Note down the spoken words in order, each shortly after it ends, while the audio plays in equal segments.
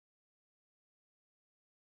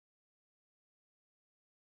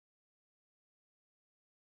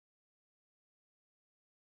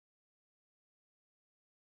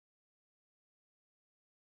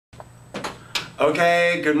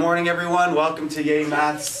Okay, good morning everyone. Welcome to Yay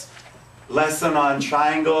Math's lesson on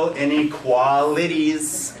triangle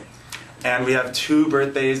inequalities. And we have two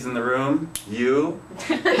birthdays in the room. You.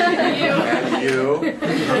 And you.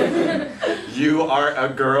 You are a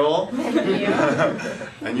girl.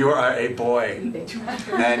 And you are a boy.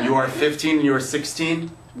 And you are 15 and you are 16?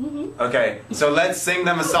 Okay, so let's sing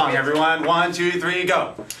them a song, everyone. 1, 2, 3,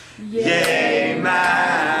 go. Yay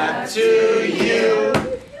Math to you.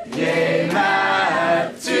 Yay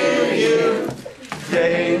Math to you.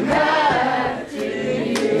 Yay Math to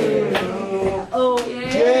you. Oh,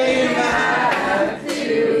 Yay Math to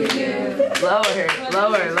you. Lower.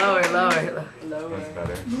 That's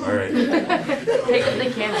better. All right. Take up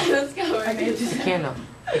the candle. Let's go. It's just a candle.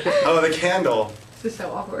 Oh, the candle. This is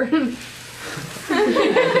so awkward.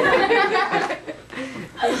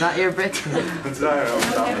 Not your birthday. It's not.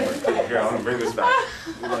 Here, I'm gonna bring this back.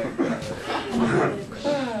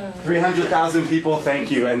 300,000 people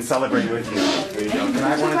thank you and celebrate with you. There you go. Can I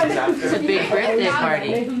have one of these after? It's a big birthday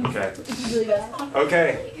party. Okay.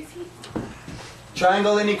 Okay.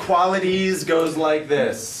 Triangle inequalities goes like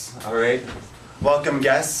this. All right. Welcome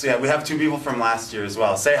guests. Yeah, we have two people from last year as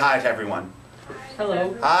well. Say hi to everyone.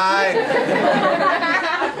 Hello. Hi.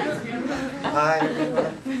 Hi.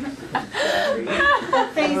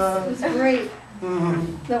 That face was great.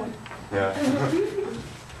 Yeah.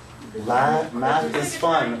 Math is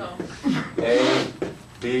fun. A,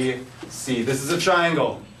 B, C. This is a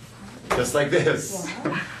triangle. Just like this.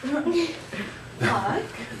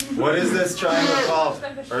 What is this triangle called,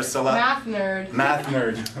 Ursula? Math nerd. Math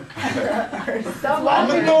nerd. I'm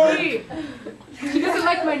a nerd. He doesn't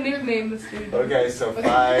like my nickname, this dude. Okay, so 5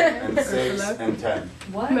 and 6 and 10.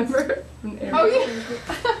 What? Remember? Oh, yeah.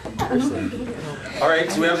 All right,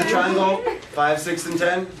 so we have the triangle, 5, 6, and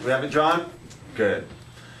 10. We have it drawn? Good.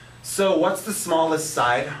 So what's the smallest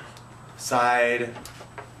side? Side?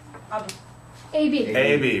 AB.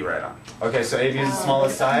 AB, right on. Okay, so AB is the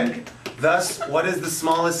smallest side. Thus, what is the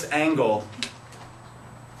smallest angle?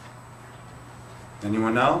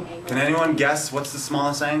 Anyone know? Can anyone guess what's the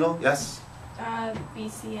smallest angle? Yes?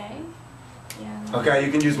 BCA. Yeah. Okay,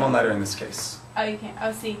 you can use one letter in this case. Oh, you can't.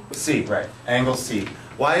 Oh, C. C, right. Angle C.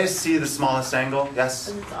 Why is C the smallest angle?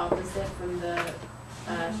 Yes? Because it's opposite from the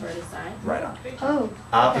shortest side. Right on. Oh.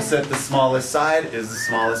 Opposite the smallest side is the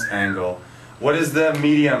smallest angle. What is the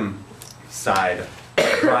medium side?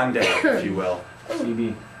 Grande, if you will.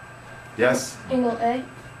 CB. Yes? Angle A.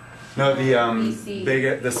 No, the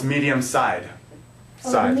BC. this medium side.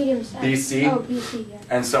 Oh, the medium side. BC. Oh, BC, yeah.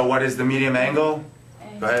 And so what is the medium angle?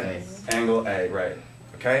 Go ahead. Angle A, right.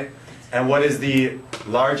 Okay? And what is the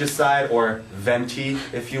largest side, or venti,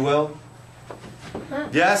 if you will? Huh?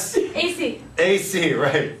 Yes? AC. AC,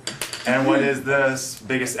 right. And what is the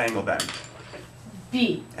biggest angle then?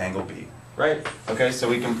 B. Angle B, right? Okay, so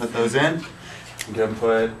we can put those in. We can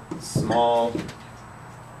put small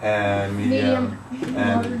and medium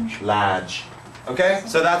and large. Okay,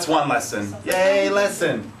 so that's one lesson. Yay,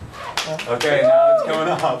 lesson. Okay, now it's going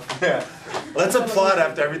off. Yeah. Let's applaud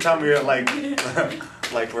after every time we're like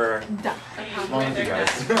we're along with you guys.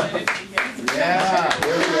 Yeah.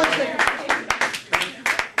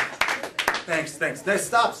 Thanks.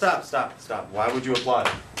 Stop. Why would you applaud?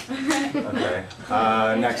 Okay.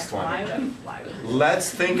 Next one. Let's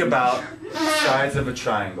think about sides of a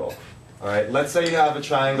triangle. All right. Let's say you have a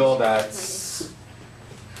triangle that's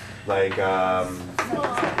like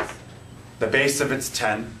the base of it's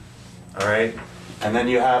 10. All right. And then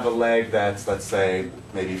you have a leg that's, let's say,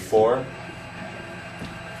 maybe 4.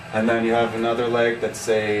 And then you have another leg that's,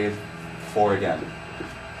 say, 4 again.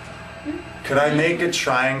 Could I make a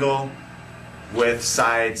triangle with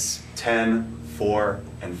sides 10, 4,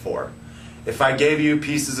 and 4? If I gave you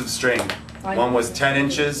pieces of string, one was 10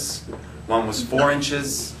 inches, one was 4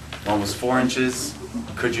 inches, one was 4 inches,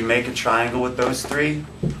 could you make a triangle with those 3?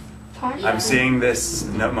 I'm seeing this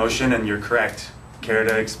motion and you're correct. Care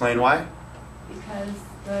to explain why? Because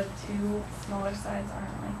the two smaller sides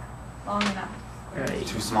aren't like long enough. Right.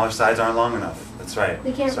 Two smaller sides aren't long enough. That's right.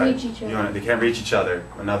 They can't That's right. reach each other. They can't reach each other.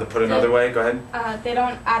 Put another way. Go ahead. They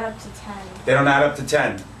don't add up to 10. They don't add up to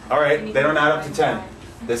 10. All right. They don't add up to 10.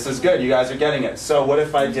 This is good. You guys are getting it. So what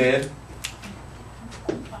if I did?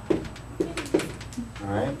 All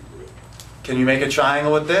right. Can you make a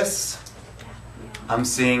triangle with this? I'm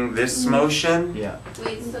seeing this motion. Yeah.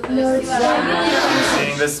 Wait, so No, it's not. I'm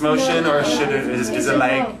seeing this motion, or should it? Is it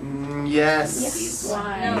like? Yes.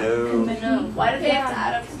 why? No. No. Why do they have to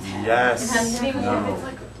add up to 10? Yes. It has to be more. No. It's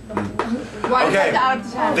like Why do you Okay. have to add up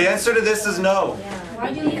to 10? The answer to this is no.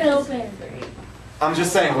 Why do you can open I'm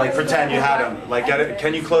just saying, like, pretend you had them. Like, get it?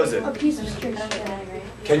 Can you close it? a piece of string?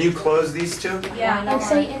 Can you close these two? Yeah, Like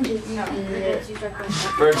say inches. No.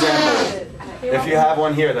 For example, if you have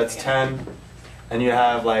one here that's 10, and you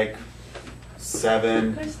have like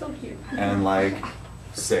 7 They're still cute. and like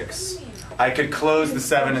 6. I could close the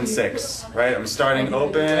 7 and 6, right? I'm starting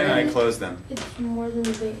open and I close them. It's more than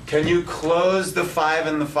the base. Can you close the 5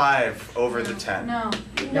 and the 5 over the 10? No.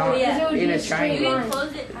 No, because it would in be a a straight triangle. line.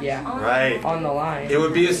 Close it. Yeah. Right. On the line. It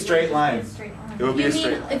would be a straight line. Straight line. It would be You a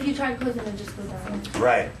straight mean line. if you try closing it, just go down.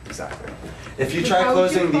 Right, exactly. If you But try how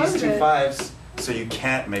would you closing these close two it? 5s, so you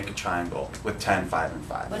can't make a triangle with 10, 5, and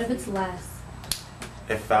 5. What if it's less?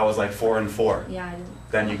 If that was like 4 and 4, Yeah, I didn't.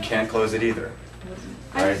 then you can't close it either.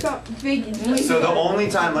 I Right. just got big. So the only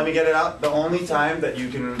time, let me get it out, the only time that you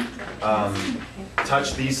can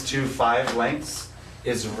touch these two 5 lengths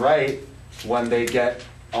is right when they get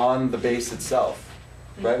on the base itself,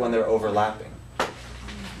 right when they're overlapping.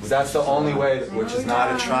 That's the only way, which is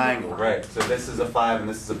not a triangle, right? So this is a 5 and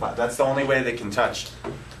this is a 5. That's the only way they can touch.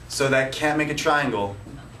 So that can't make a triangle.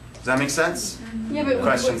 Does that make sense? Yeah, but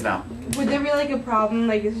Questions now? would there be like a problem?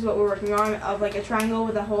 Like this is what we're working on of like a triangle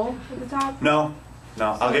with a hole at the top? No,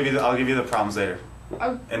 no. I'll give you the problems later.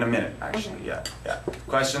 Oh. In a minute, actually. Yeah, yeah.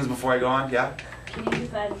 Questions before I go on? Yeah. Can you do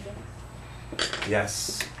 5 and 6?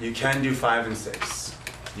 Yes, you can do 5 and 6.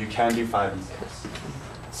 You can do 5 and 6.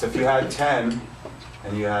 So if you had 10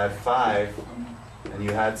 and you had 5 and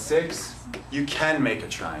you had 6, you can make a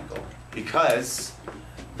triangle because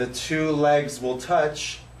the 2 legs will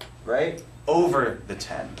touch, right, over the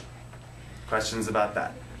 10. Questions about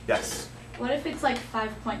that? Yes. What if it's like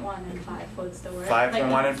 5.1 and 5 would still work?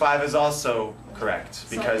 5.1 and 5 is also correct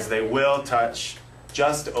So because if- they will touch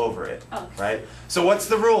just over it, Oh. right? So what's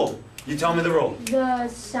the rule? You tell me the rule. The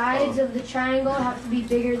sides of the triangle have to be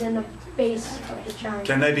bigger than the base of the triangle.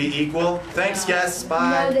 Can they be equal? Thanks, yes, No,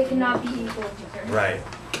 bye. they cannot be equal. Right.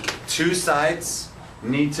 2 sides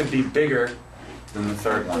need to be bigger than the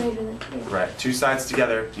third one. Greater than, yeah. Right. 2 sides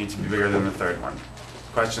together need to be bigger than the third one.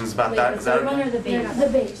 Questions about Wait, that? the Is that third one okay? or the base? The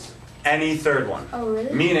base. Any third one. Oh,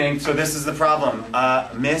 really? Meaning, so this is the problem.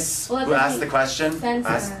 Miss, Well, who that's asked the question? Fence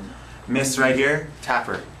Asked- around. Miss right here, tap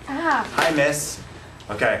her. Ah. Hi, Miss.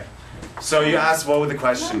 Okay. So you asked, what would the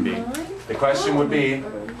question be? The question would be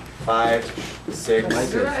 5, 6,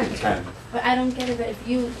 10. But I don't get it. But if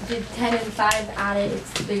you did 10 and 5 at it,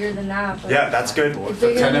 it's bigger than that. But Yeah, that's good. It's If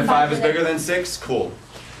bigger 10 than and 5 5 is bigger than 6, cool.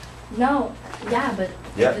 No. Yeah, but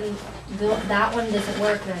Yeah. then that one doesn't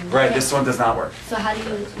work then. Right, this one does not work. So how do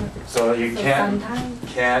you? So you So can't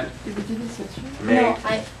sometimes. make No,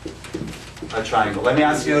 I. a triangle. Let me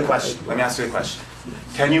ask you the question.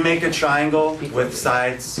 Can you make a triangle with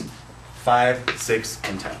sides 5, 6,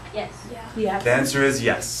 and 10? Yes. Yeah. The answer is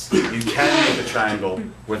yes. You can make a triangle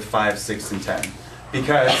with 5, 6, and 10.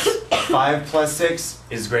 Because 5 plus 6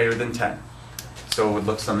 is greater than 10. So it would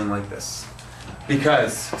look something like this.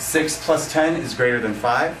 Because 6 plus 10 is greater than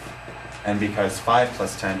 5, and because 5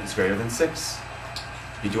 plus 10 is greater than 6.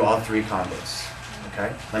 You do all 3 combos.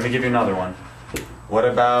 Okay? Let me give you another one. What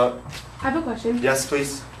about, I have a question. yes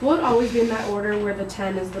please? Will it always be in that order where the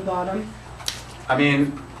 10 is the bottom? I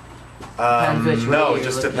mean, Depends which way no, it you're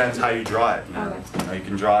just looking. depends how you draw it. You know? Okay. You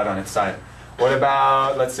can draw it on its side. What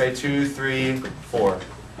about, let's say 2, 3, 4?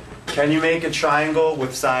 Can you make a triangle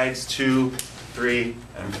with sides 2, 3,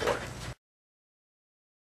 and 4?